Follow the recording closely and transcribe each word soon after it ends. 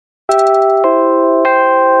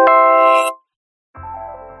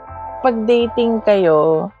Pag dating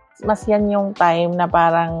kayo, mas yan yung time na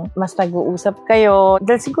parang mas nag-uusap kayo.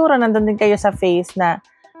 Dahil siguro nandun din kayo sa phase na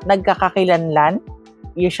nagkakakilanlan.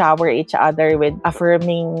 You shower each other with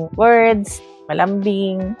affirming words,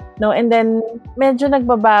 malambing, no? And then, medyo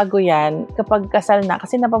nagbabago yan kapag kasal na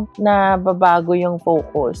kasi nababago yung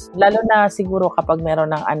focus. Lalo na siguro kapag meron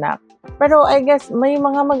ng anak. Pero I guess, may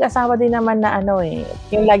mga mag-asawa din naman na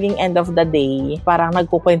yung laging end of the day, parang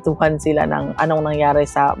nagkukwentuhan sila ng anong nangyari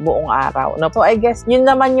sa buong araw. No? So I guess, yun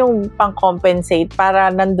naman yung pang-compensate para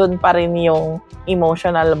nandun pa rin yung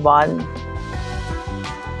emotional bond.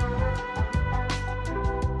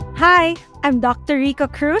 Hi, I'm Dr. Rico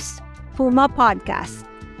Cruz, Puma Podcast.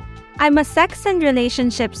 I'm a sex and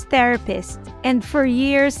relationships therapist, and for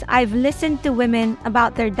years, I've listened to women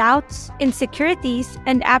about their doubts, insecurities,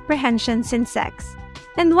 and apprehensions in sex.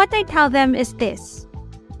 And what I tell them is this: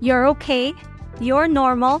 you're okay, you're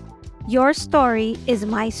normal, your story is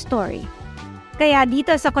my story. Kaya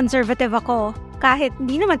dito sa Conservative Ako, kahit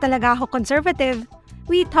di naman talaga ako conservative,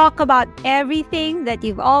 we talk about everything that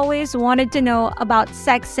you've always wanted to know about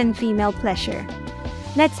sex and female pleasure.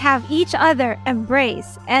 Let's have each other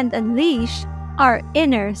embrace and unleash our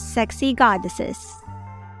inner sexy goddesses.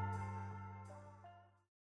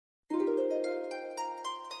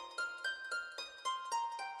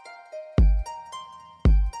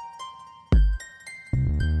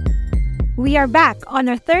 We are back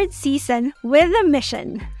on our third season with a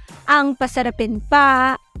mission. Ang pasarapin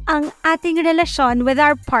pa ang ating relasyon with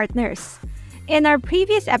our partners. In our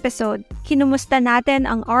previous episode, kinumusta natin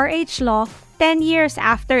ang RH Law 10 years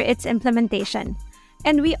after its implementation.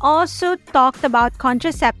 And we also talked about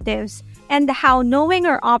contraceptives and how knowing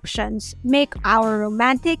our options make our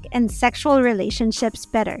romantic and sexual relationships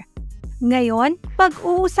better. Ngayon,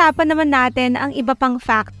 pag-uusapan naman natin ang iba pang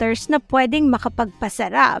factors na pwedeng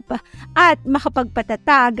makapagpasarap at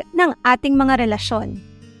makapagpatatag ng ating mga relasyon.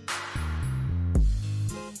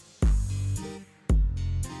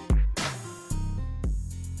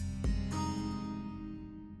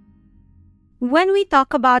 When we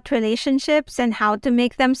talk about relationships and how to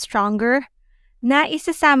make them stronger,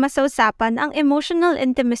 naisasama sa usapan ang emotional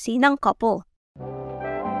intimacy ng couple.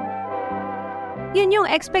 Yun yung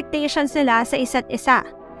expectations nila sa isa't isa,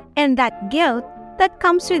 and that guilt that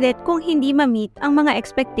comes with it kung hindi ma-meet ang mga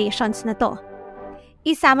expectations na to.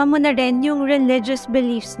 Isama mo na rin yung religious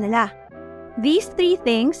beliefs nila. These three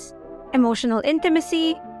things, emotional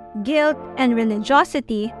intimacy, guilt, and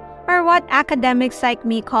religiosity, are what academics like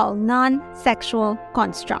me call non-sexual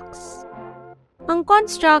constructs. Ang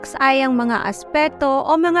constructs ay ang mga aspeto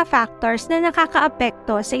o mga factors na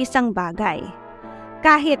nakakaapekto sa isang bagay.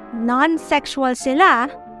 Kahit non-sexual sila,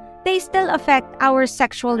 they still affect our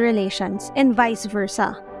sexual relations and vice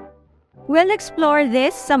versa. We'll explore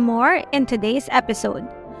this some more in today's episode.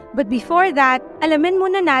 But before that, alamin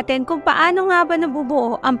muna natin kung paano nga ba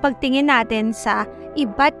nabubuo ang pagtingin natin sa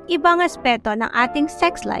iba't ibang aspeto ng ating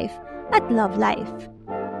sex life at love life.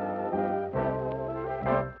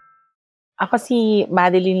 Ako si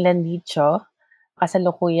Madeline Landicho,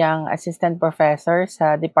 kasalukuyang Assistant Professor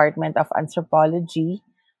sa Department of Anthropology,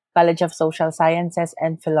 College of Social Sciences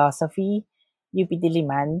and Philosophy, UP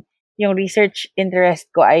Diliman. Yung research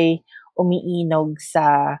interest ko ay umiinog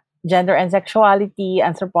sa gender and sexuality,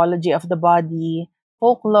 anthropology of the body,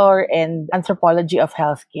 folklore, and anthropology of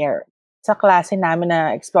healthcare. Sa klase namin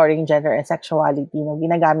na Exploring Gender and Sexuality,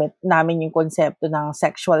 ginagamit namin yung konsepto ng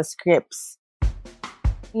sexual scripts.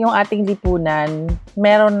 Yung ating lipunan,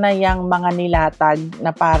 meron na yung mga nilatag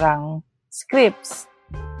na parang scripts.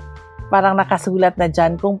 Parang nakasulat na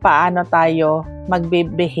dyan kung paano tayo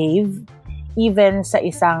magbe-behave even sa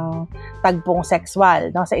isang tagpong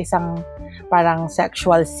sexual, no? Sa isang parang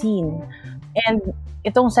sexual scene. And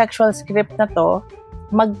itong sexual script na to,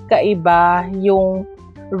 magkaiba yung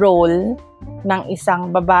role ng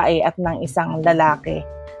isang babae at ng isang lalaki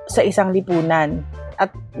sa isang lipunan.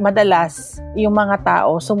 At madalas, yung mga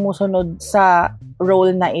tao sumusunod sa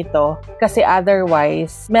role na ito kasi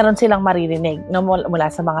otherwise, meron silang maririnig, no?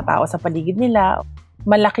 Mula sa mga tao sa paligid nila.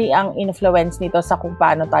 Malaki ang influence nito sa kung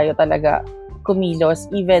paano tayo talaga kumilos,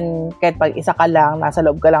 even kahit pag isa ka lang, nasa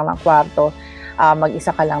loob ka lang ng kwarto,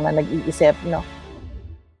 mag-isa ka lang na nag-iisip, no?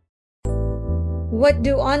 What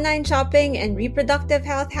do online shopping and reproductive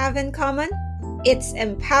health have in common? It's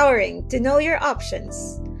empowering to know your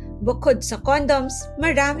options. Bukod sa condoms,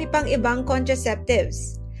 marami pang ibang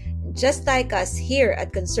contraceptives. Just like us here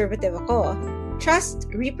at Conservative Ako, Trust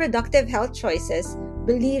Reproductive Health Choices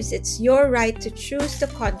believes it's your right to choose the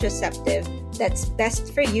contraceptive that's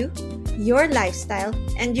best for you, your lifestyle,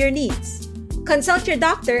 and your needs. Consult your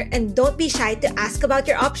doctor and don't be shy to ask about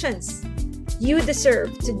your options. You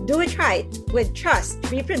deserve to do it right with Trust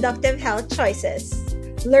Reproductive Health Choices.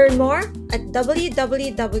 Learn more at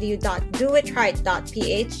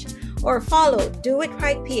www.doitright.ph or follow Do It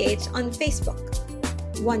Right PH on Facebook.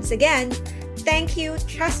 Once again, thank you,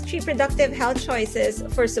 Trust Reproductive Health Choices,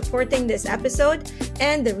 for supporting this episode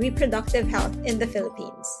and the reproductive health in the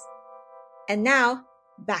Philippines. And now,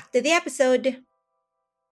 back to the episode.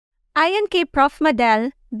 Ayon kay Prof.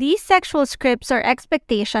 Madel, these sexual scripts or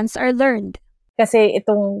expectations are learned. Kasi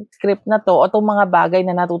itong script na to o itong mga bagay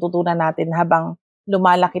na natututunan natin habang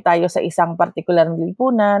lumalaki tayo sa isang partikular na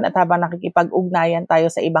lipunan at habang nakikipag-ugnayan tayo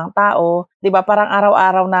sa ibang tao, 'di ba? Parang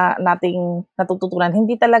araw-araw na nating natututunan,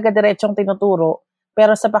 hindi talaga diretsong tinuturo,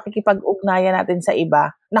 pero sa pakikipag-ugnayan natin sa iba,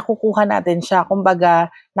 nakukuha natin siya, kumbaga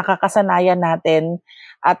nakakasanayan natin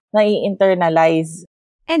at nai-internalize.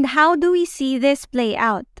 And how do we see this play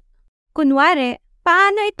out? Kunwari,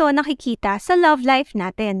 paano ito nakikita sa love life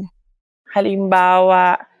natin?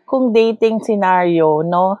 Halimbawa, kung dating scenario,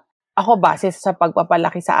 no? Ako base sa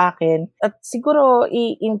pagpapalaki sa akin, at siguro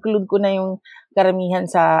i-include ko na yung karamihan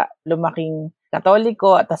sa lumaking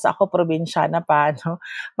Katoliko at tas ako probinsyana pa, no?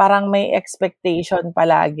 Parang may expectation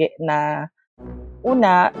palagi na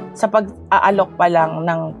una, sa pag-aalok pa lang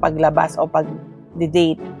ng paglabas o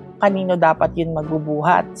pag-date, kanino dapat yun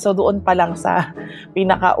magbubuhat. So doon pa lang sa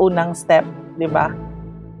pinakaunang step, di ba?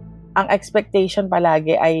 Ang expectation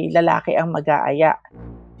palagi ay lalaki ang mag-aaya.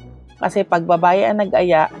 Kasi pag babae ang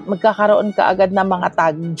nag-aya, magkakaroon ka agad ng mga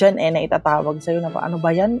tag dyan na itatawag sa'yo na ano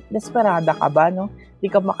ba yan? Desperada ka ba, no? Di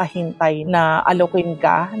ka makahintay na alokin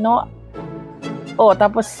ka, no? O,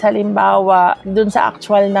 tapos halimbawa, dun sa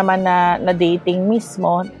actual naman na dating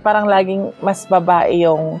mismo, parang laging mas babae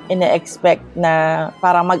yung ine-expect na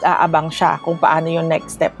parang mag-aabang siya kung paano yung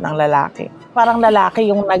next step ng lalaki. Parang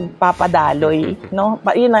lalaki yung nagpapadaloy, no?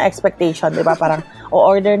 Yun ang expectation, di ba? Parang,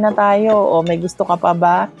 o-order na tayo, o may gusto ka pa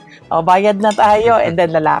ba? O, bayad na tayo, and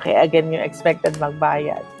then lalaki, again, yung expected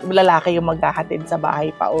magbayad. Lalaki yung maghahatid sa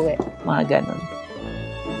bahay pa uwi. Mga ganun.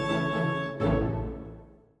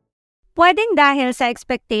 Pwedeng dahil sa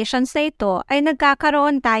expectations na ito ay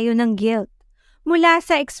nagkakaroon tayo ng guilt. Mula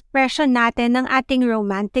sa expression natin ng ating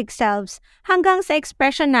romantic selves hanggang sa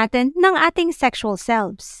expression natin ng ating sexual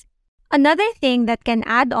selves. Another thing that can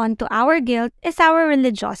add on to our guilt is our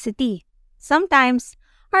religiosity. Sometimes,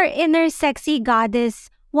 our inner sexy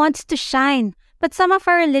goddess wants to shine, but some of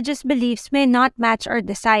our religious beliefs may not match our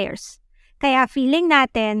desires. Kaya feeling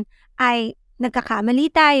natin ay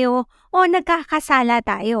nagkakamali tayo o nagkakasala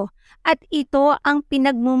tayo. At ito ang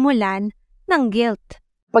pinagmumulan ng guilt.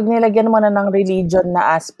 Pag nilagyan mo na ng religion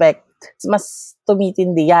na aspect, mas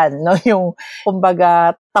tumitindi yan, no? Yung,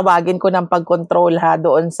 kumbaga, tawagin ko ng pag-control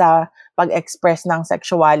doon sa pag-express ng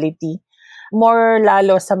sexuality. More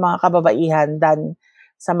lalo sa mga kababaihan than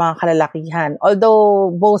sa mga kalalakihan. Although,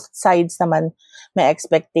 both sides naman may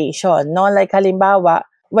expectation, no? Like, halimbawa,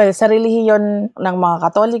 sa relihiyon ng mga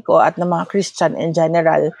Katoliko at ng mga Christian in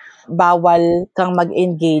general, bawal kang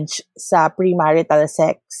mag-engage sa premarital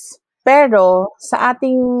sex. Pero sa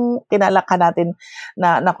ating kinalakan natin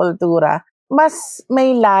na kultura, mas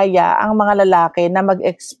may laya ang mga lalaki na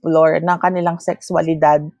mag-explore ng kanilang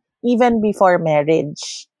sexualidad even before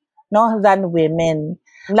marriage, no, than women.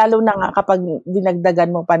 Lalo na nga kapag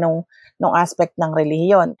dinagdagan mo pa nung aspect ng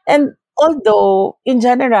relihiyon. And although, in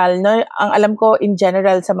general, no, ang alam ko, in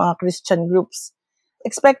general, sa mga Christian groups,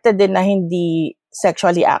 expected din na hindi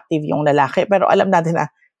sexually active yung lalaki. Pero alam natin na,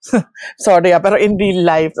 sorry pero in real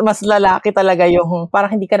life, mas lalaki talaga yung,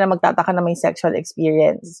 parang hindi ka na magtataka na may sexual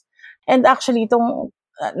experience. And actually,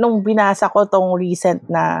 nung binasa ko tong recent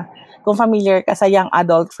na, kung familiar ka sa Young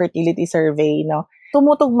Adult Fertility Survey, no,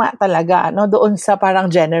 tumutugma talaga, no, doon sa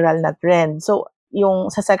parang general na trend. So,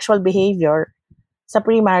 yung sa sexual behavior, sa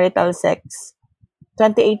premarital sex,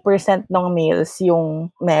 28% ng males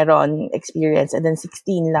yung meron experience and then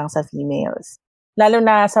 16 lang sa females. Lalo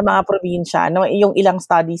na sa mga probinsya, no, yung ilang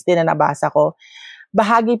studies din na nabasa ko,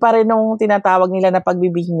 bahagi pa rin nung tinatawag nila na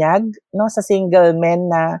pagbibinyag, no, sa single men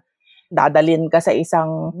na dadalhin ka sa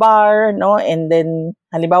isang bar, no, and then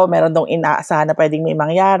halimbawa meron dong inaasahan na pwedeng may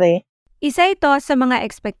mangyari. Isa ito sa mga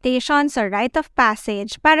expectations or rite of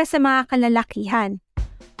passage para sa mga kalalakihan.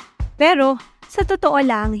 Pero sa totoo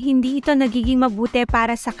lang, hindi ito nagiging mabuti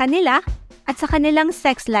para sa kanila at sa kanilang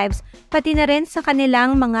sex lives, pati na rin sa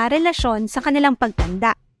kanilang mga relasyon sa kanilang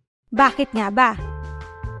pagtanda. Bakit nga ba?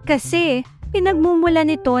 Kasi pinagmumulan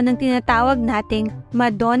nito ng tinatawag nating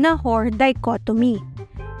Madonna-whore dichotomy,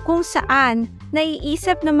 kung saan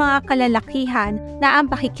naiisip ng mga kalalakihan na ang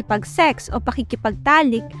pakikipag-sex o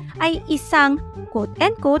pakikipagtalik ay isang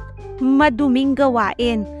quote-unquote maduming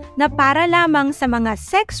gawain na para lamang sa mga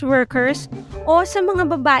sex workers o sa mga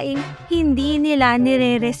babaeng hindi nila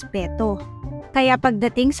nirerespeto. Kaya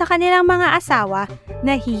pagdating sa kanilang mga asawa,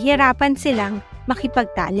 nahihirapan silang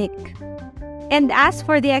makipagtalik. And as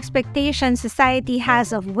for the expectation society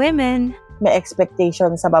has of women, may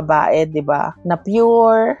expectation sa babae, di ba, na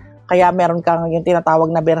pure, kaya meron kang yung tinatawag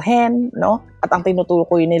na birhen, no? At ang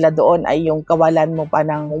tinutukoy nila doon ay yung kawalan mo pa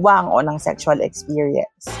ng wang o ng sexual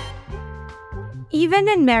experience. Even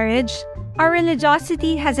in marriage, our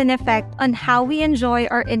religiosity has an effect on how we enjoy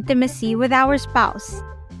our intimacy with our spouse.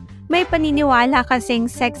 May paniniwala kasing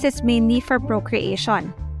sex is mainly for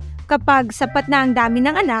procreation. Kapag sapat na ang dami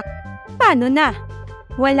ng anak, paano na?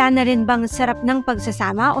 Wala na rin bang sarap ng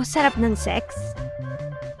pagsasama o sarap ng sex?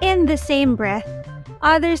 In the same breath,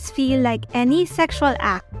 others feel like any sexual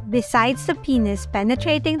act besides the penis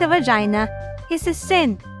penetrating the vagina is a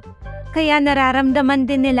sin. Kaya nararamdaman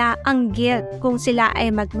din nila ang guilt kung sila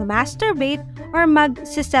ay mag-masturbate or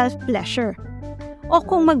mag-self-pleasure. O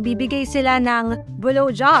kung magbibigay sila ng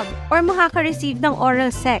blowjob or makaka-receive ng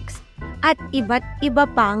oral sex at iba't iba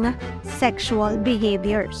pang sexual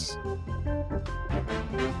behaviors.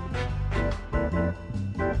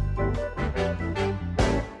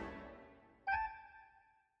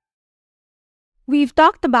 We've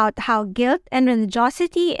talked about how guilt and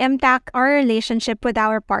religiosity impact our relationship with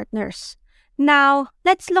our partners. Now,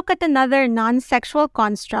 let's look at another non-sexual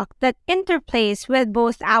construct that interplays with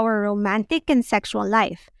both our romantic and sexual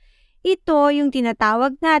life. Ito yung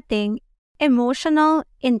tinatawag nating emotional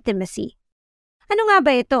intimacy. Ano nga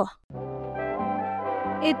ba ito?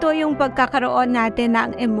 Ito yung pagkakaroon natin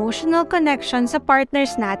ng emotional connection sa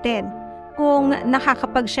partners natin. Kung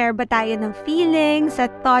nakakapag-share ba tayo ng feelings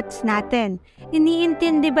at thoughts natin,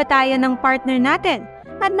 iniintindi ba tayo ng partner natin,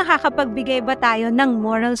 at nakakapagbigay ba tayo ng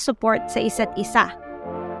moral support sa isa't isa.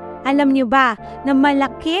 Alam niyo ba na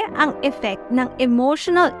malaki ang effect ng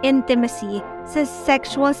emotional intimacy sa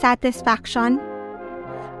sexual satisfaction?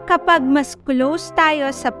 Kapag mas close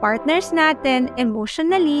tayo sa partners natin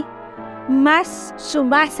emotionally, mas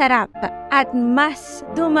sumasarap at mas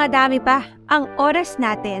dumadami pa ang oras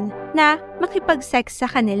natin na makipag-sex sa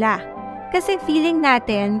kanila. Kasi feeling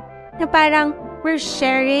natin na parang we're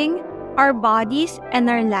sharing our bodies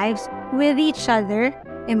and our lives with each other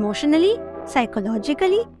emotionally,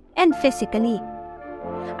 psychologically, and physically.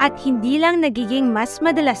 At hindi lang nagiging mas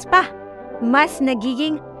madalas pa, mas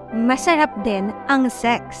nagiging masarap din ang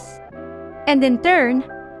sex. And in turn,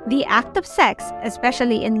 the act of sex,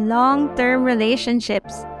 especially in long-term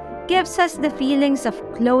relationships, gives us the feelings of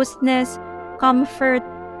closeness, comfort,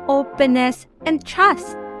 openness, and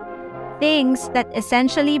trust. Things that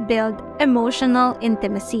essentially build emotional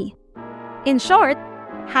intimacy. In short,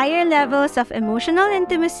 higher levels of emotional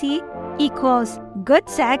intimacy equals good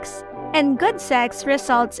sex, and good sex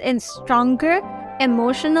results in stronger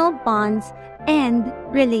emotional bonds and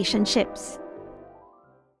relationships.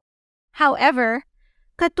 However,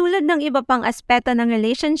 katulad ng iba pang aspeto ng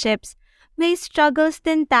relationships, may struggles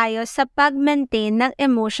din tayo sa pag-maintain ng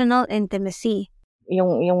emotional intimacy.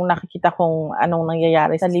 Yung nakikita kong anong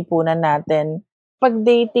nangyayari sa lipunan natin, pag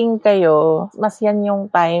dating kayo, mas yan yung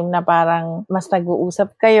time na parang mas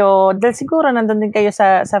nag-uusap kayo. Dahil siguro nandun din kayo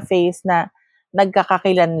sa phase na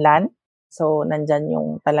nagkakakilanlan. So, nandyan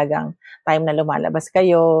yung talagang time na lumalabas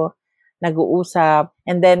kayo, nag-uusap.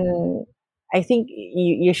 And then, I think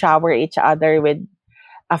you shower each other with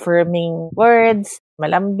affirming words,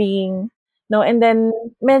 malambing. No, and then,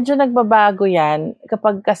 medyo nagbabago yan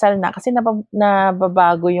kapag kasal na. Kasi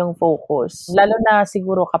nababago yung focus. Lalo na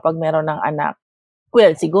siguro kapag meron ng anak.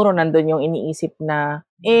 Well, siguro nandun yung iniisip na,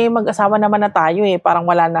 mag-asawa naman na tayo parang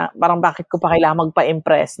wala na, parang bakit ko pa kailangan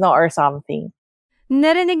magpa-impress, no, or something.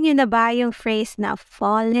 Narinig niyo na ba yung phrase na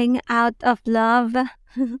falling out of love?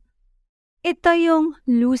 Ito yung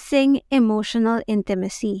losing emotional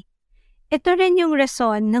intimacy. Ito rin yung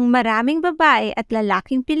rason ng maraming babae at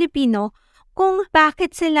lalaking Pilipino kung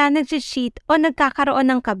bakit sila nag-cheat o nagkakaroon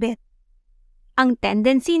ng kabit. Ang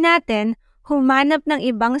tendency natin, humanap ng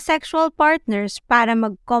ibang sexual partners para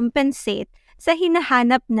mag-compensate sa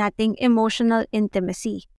hinahanap nating emotional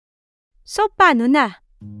intimacy. So, paano na?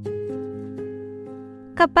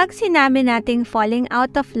 Kapag sinabi nating falling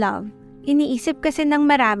out of love, iniisip kasi ng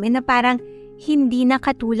marami na parang hindi na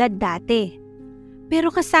katulad dati.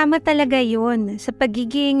 Pero kasama talaga yun sa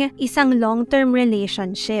pagiging isang long-term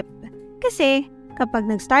relationship. Kasi kapag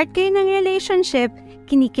nag-start kayo ng relationship,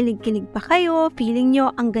 kinikilig-kilig pa kayo, feeling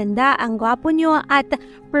nyo ang ganda, ang gwapo nyo, at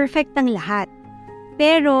perfect ang lahat.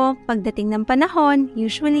 Pero pagdating ng panahon,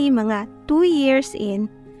 usually mga 2 years in,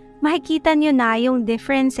 makikita nyo na yung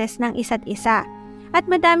differences ng isa't isa. At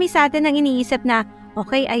madami sa atin ang iniisip na,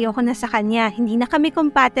 Okay, ayoko na sa kanya, hindi na kami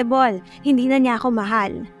compatible, hindi na niya ako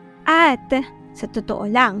mahal. At, sa totoo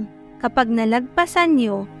lang, kapag nalagpasan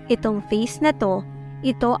niyo itong phase na to,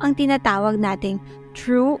 ito ang tinatawag nating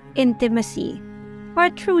true intimacy or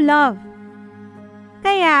true love.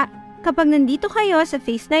 Kaya, kapag nandito kayo sa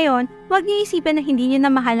phase na yon, huwag niyo isipin na hindi niyo na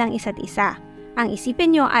mahal ang isa't isa. Ang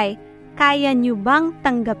isipin niyo ay, kaya niyo bang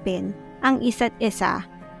tanggapin ang isa't isa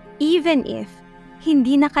even if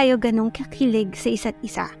hindi na kayo ganun kakilig sa isa't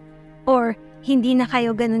isa or hindi na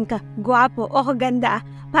kayo ganun ka-gwapo o kaganda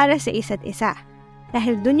para sa isa't isa.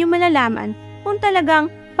 Dahil dun yung malalaman kung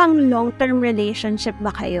talagang pang long-term relationship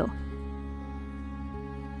ba kayo.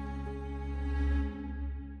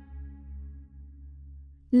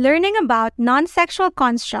 Learning about non-sexual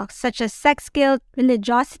constructs such as sex guilt,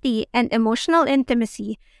 religiosity, and emotional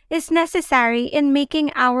intimacy is necessary in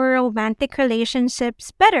making our romantic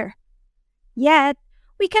relationships better. Yet,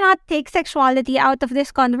 we cannot take sexuality out of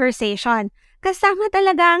this conversation. Kasama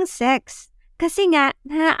talaga ang sex. Kasi nga,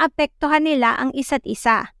 naapektuhan nila ang isa't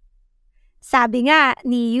isa. Sabi nga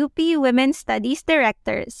ni UP Women's Studies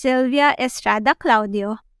Director Sylvia Estrada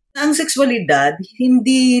Claudio, ang sexualidad,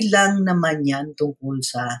 hindi lang naman yan tungkol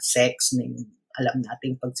sa sex na yung alam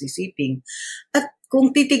nating pagsisiping. At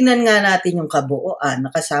kung titignan nga natin yung kabuuan,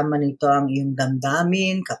 nakasama nito ang iyong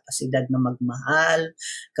damdamin, kapasidad na magmahal,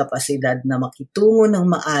 kapasidad na makitungo ng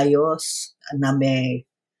maayos, na may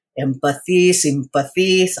empathy,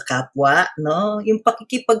 sympathy sa kapwa, no? Yung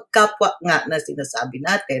pakikipagkapwa nga na sinasabi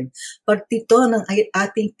natin, parte ito ng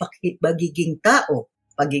ating pagiging tao.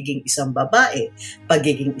 Pagiging isang babae,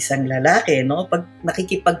 pagiging isang lalaki, no? Pag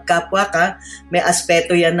nakikipagkapwa ka, may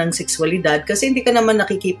aspeto yan ng sexualidad kasi hindi ka naman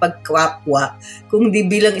nakikipagkapwa kung di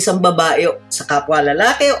bilang isang babae sa kapwa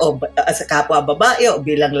lalaki o sa kapwa babae o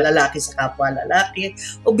bilang lalaki sa kapwa lalaki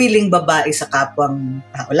o bilang babae sa kapwang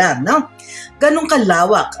tao lang, no? Ganong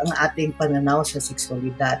kalawak ang ating pananaw sa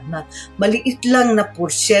sexualidad na maliit lang na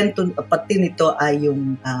porsyento pati nito ay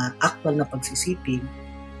yung actual na pagsisiping.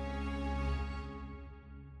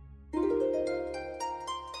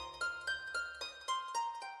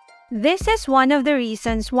 This is one of the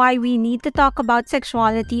reasons why we need to talk about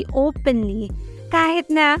sexuality openly, kahit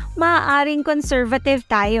na maaaring conservative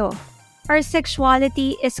tayo. Our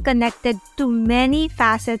sexuality is connected to many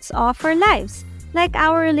facets of our lives, like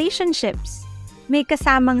our relationships. May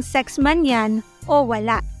kasamang sex man yan o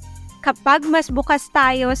wala. Kapag mas bukas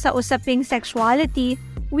tayo sa usaping sexuality,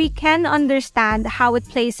 we can understand how it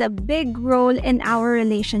plays a big role in our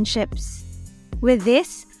relationships. With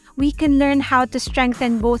this, we can learn how to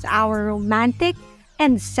strengthen both our romantic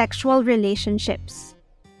and sexual relationships.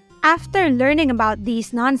 After learning about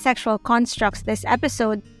these non-sexual constructs this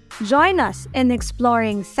episode, join us in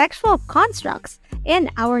exploring sexual constructs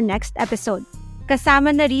in our next episode.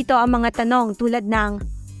 Kasama na rito ang mga tanong tulad ng,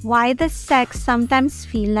 why does sex sometimes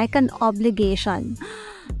feel like an obligation?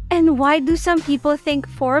 And why do some people think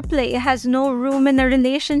foreplay has no room in a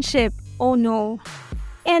relationship? Oh no.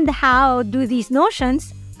 And how do these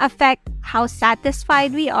notions affect how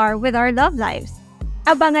satisfied we are with our love lives?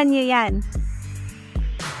 Abangan niyo yan.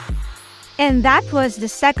 And that was the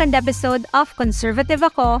second episode of Conservative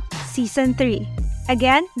Ako, Season 3.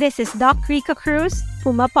 Again, this is Doc Rica Cruz,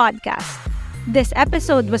 Puma Podcast. This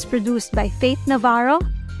episode was produced by Faith Navarro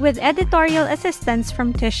with editorial assistance from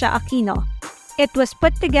Tisha Aquino. It was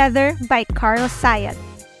put together by Carl Sayat.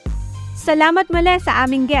 Salamat muli sa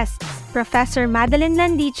aming guests, Professor Madeline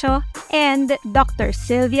Landicho and Dr.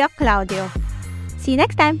 Sylvia Claudio. See you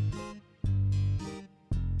next time!